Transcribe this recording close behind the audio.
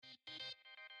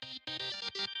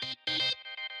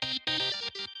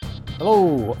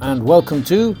Hello and welcome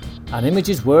to An Image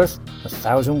is Worth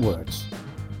 1,000 Words.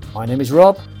 My name is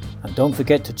Rob, and don't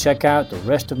forget to check out the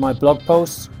rest of my blog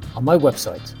posts on my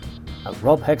website at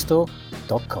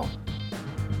robhextall.com.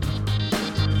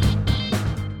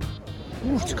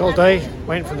 It's a cold day,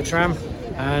 waiting for the tram,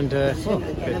 and a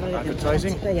bit of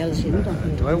advertising.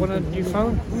 Do I want a new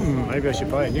phone? Maybe I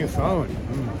should buy a new phone.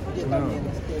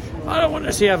 No. I don't want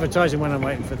to see advertising when I'm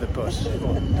waiting for the bus,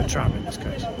 or the tram in this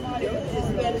case.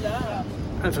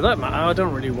 And for that matter, I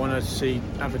don't really want to see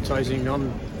advertising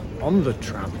on the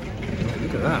tram.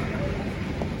 Look at that.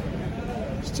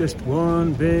 It's just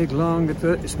one big long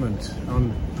advertisement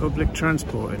on public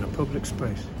transport in a public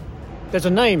space. There's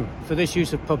a name for this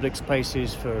use of public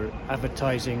spaces for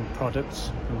advertising products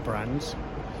and brands.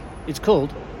 It's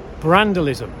called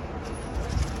brandalism.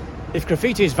 If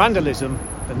graffiti is vandalism,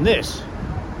 then this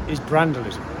is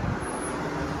brandalism.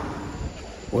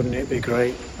 Wouldn't it be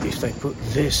great if they put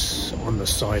this on the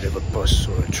side of a bus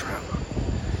or a tram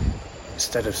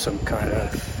instead of some kind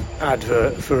of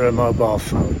advert for a mobile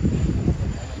phone?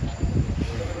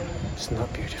 Isn't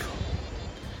that beautiful?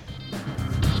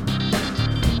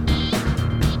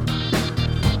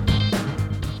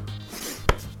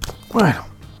 Well,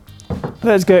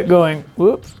 let's get going.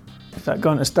 Whoops, is that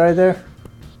going to stay there?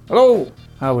 Hello!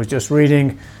 I was just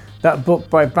reading that book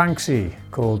by Banksy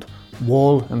called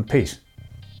Wall and Peace.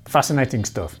 Fascinating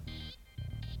stuff.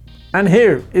 And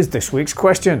here is this week's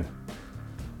question.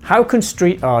 How can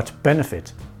street art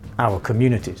benefit our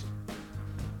communities?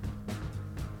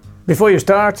 Before you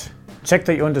start, check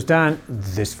that you understand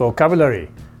this vocabulary.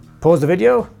 Pause the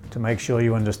video to make sure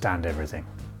you understand everything.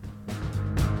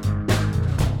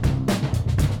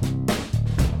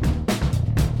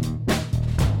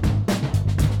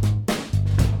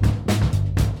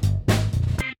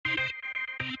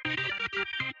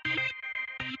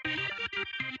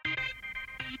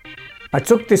 I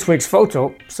took this week's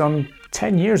photo some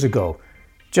 10 years ago,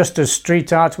 just as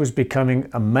street art was becoming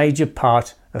a major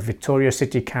part of Victoria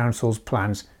City Council's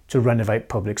plans to renovate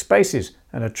public spaces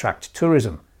and attract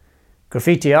tourism.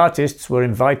 Graffiti artists were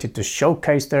invited to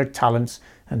showcase their talents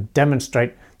and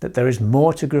demonstrate that there is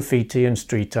more to graffiti and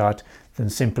street art than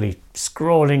simply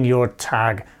scrawling your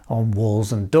tag on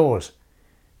walls and doors.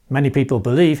 Many people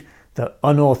believe that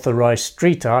unauthorized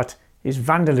street art is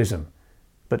vandalism,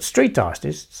 but street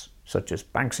artists such as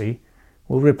Banksy,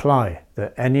 will reply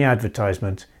that any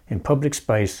advertisement in public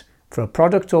space for a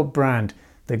product or brand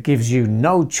that gives you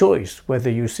no choice whether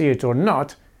you see it or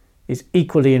not is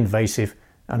equally invasive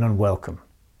and unwelcome.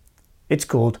 It's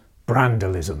called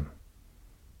brandalism.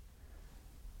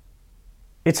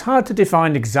 It's hard to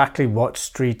define exactly what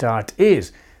street art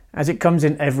is, as it comes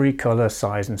in every colour,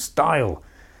 size and style.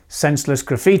 Senseless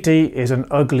graffiti is an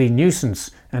ugly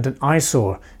nuisance and an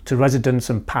eyesore to residents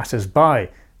and passers-by,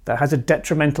 that has a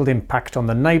detrimental impact on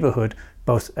the neighbourhood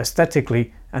both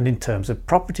aesthetically and in terms of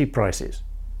property prices.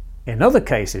 In other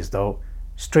cases though,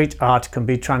 street art can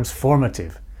be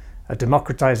transformative, a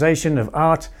democratisation of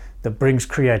art that brings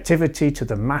creativity to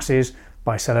the masses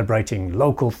by celebrating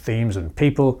local themes and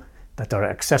people that are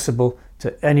accessible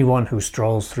to anyone who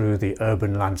strolls through the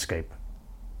urban landscape.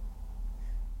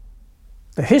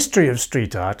 The history of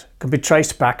street art can be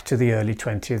traced back to the early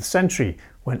 20th century,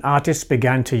 when artists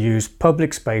began to use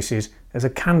public spaces as a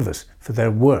canvas for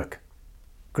their work.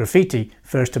 Graffiti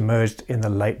first emerged in the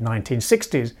late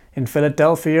 1960s in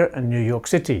Philadelphia and New York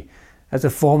City as a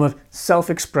form of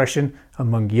self-expression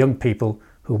among young people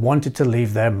who wanted to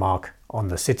leave their mark on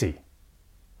the city.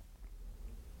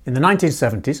 In the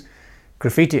 1970s,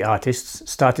 graffiti artists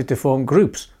started to form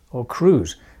groups or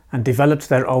crews and developed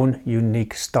their own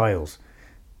unique styles.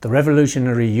 The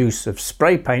revolutionary use of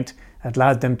spray paint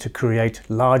allowed them to create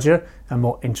larger and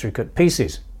more intricate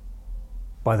pieces.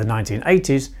 By the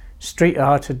 1980s, street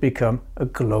art had become a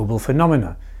global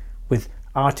phenomenon, with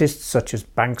artists such as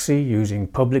Banksy using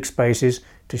public spaces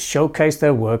to showcase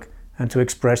their work and to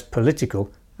express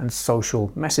political and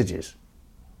social messages.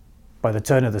 By the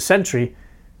turn of the century,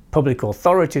 public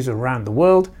authorities around the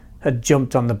world had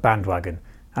jumped on the bandwagon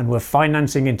and were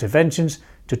financing interventions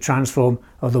to transform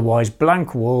otherwise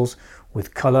blank walls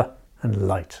with colour and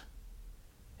light.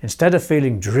 Instead of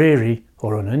feeling dreary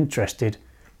or uninterested,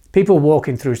 people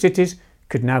walking through cities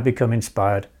could now become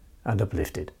inspired and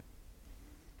uplifted.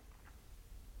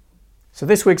 So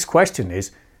this week's question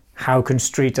is, how can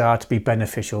street art be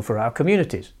beneficial for our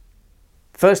communities?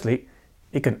 Firstly,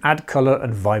 it can add colour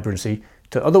and vibrancy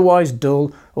to otherwise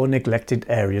dull or neglected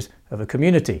areas of a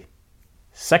community.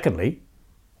 Secondly,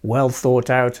 well thought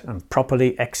out and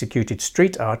properly executed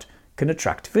street art can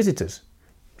attract visitors,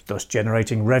 thus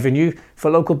generating revenue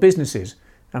for local businesses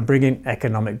and bringing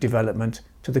economic development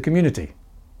to the community.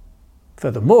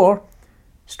 Furthermore,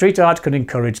 street art can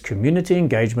encourage community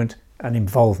engagement and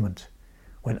involvement.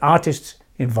 When artists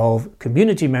involve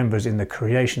community members in the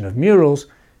creation of murals,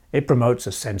 it promotes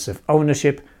a sense of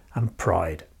ownership and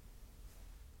pride.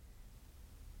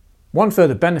 One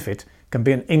further benefit can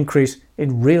be an increase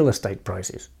in real estate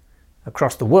prices.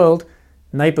 Across the world,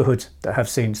 neighbourhoods that have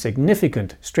seen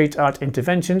significant street art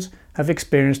interventions have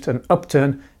experienced an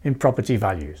upturn in property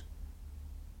values.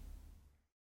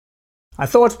 I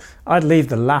thought I'd leave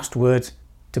the last words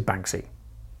to Banksy,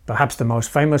 perhaps the most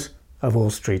famous of all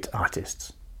street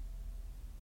artists.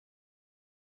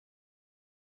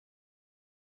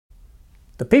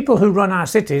 The people who run our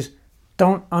cities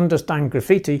don't understand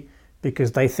graffiti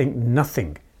because they think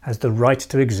nothing has the right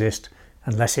to exist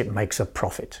unless it makes a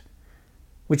profit,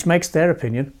 which makes their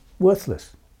opinion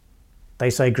worthless.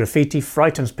 They say graffiti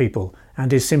frightens people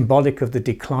and is symbolic of the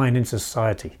decline in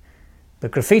society. But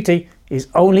graffiti is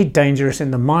only dangerous in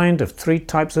the mind of three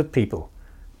types of people: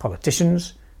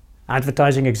 politicians,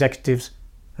 advertising executives,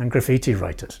 and graffiti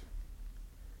writers.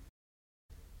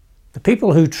 The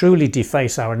people who truly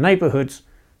deface our neighbourhoods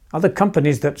are the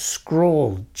companies that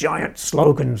scrawl giant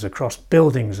slogans across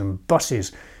buildings and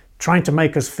buses, trying to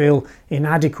make us feel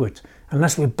inadequate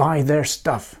unless we buy their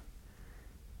stuff.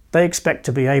 They expect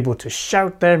to be able to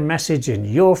shout their message in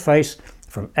your face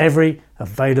from every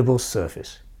available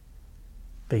surface.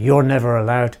 But you're never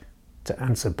allowed to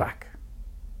answer back.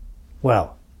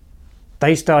 Well,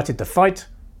 they started the fight,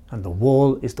 and the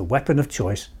wall is the weapon of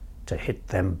choice to hit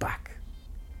them back.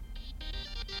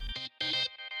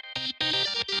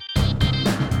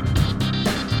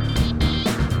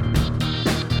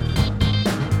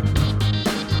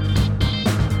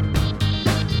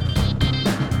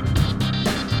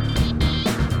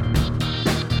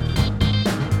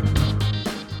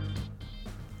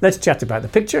 Let's chat about the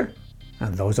picture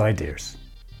and those ideas.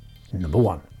 Number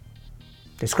 1.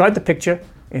 Describe the picture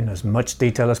in as much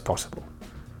detail as possible.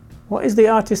 What is the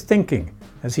artist thinking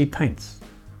as he paints?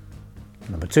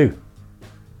 Number 2.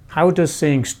 How does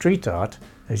seeing street art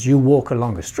as you walk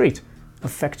along a street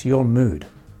affect your mood?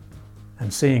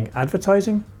 And seeing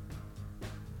advertising?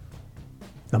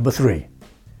 Number 3.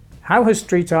 How has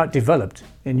street art developed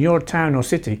in your town or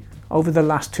city over the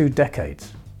last 2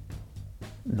 decades?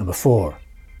 Number 4.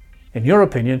 In your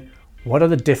opinion, what are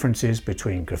the differences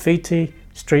between graffiti,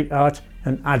 street art,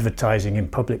 and advertising in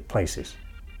public places?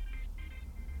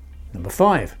 Number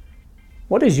 5.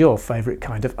 What is your favourite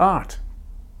kind of art?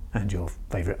 And your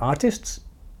favourite artists?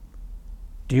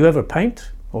 Do you ever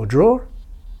paint or draw?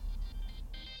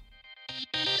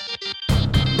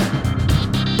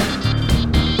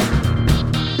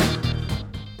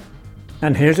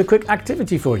 And here's a quick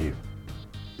activity for you.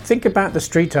 Think about the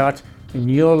street art in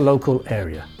your local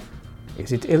area.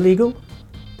 Is it illegal?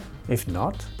 If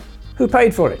not, who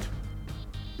paid for it?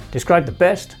 Describe the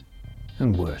best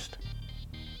and worst.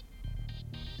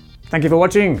 Thank you for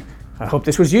watching. I hope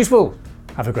this was useful.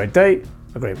 Have a great day,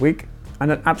 a great week,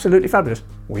 and an absolutely fabulous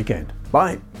weekend.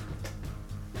 Bye.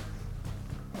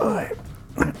 I'll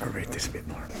read this a bit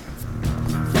more.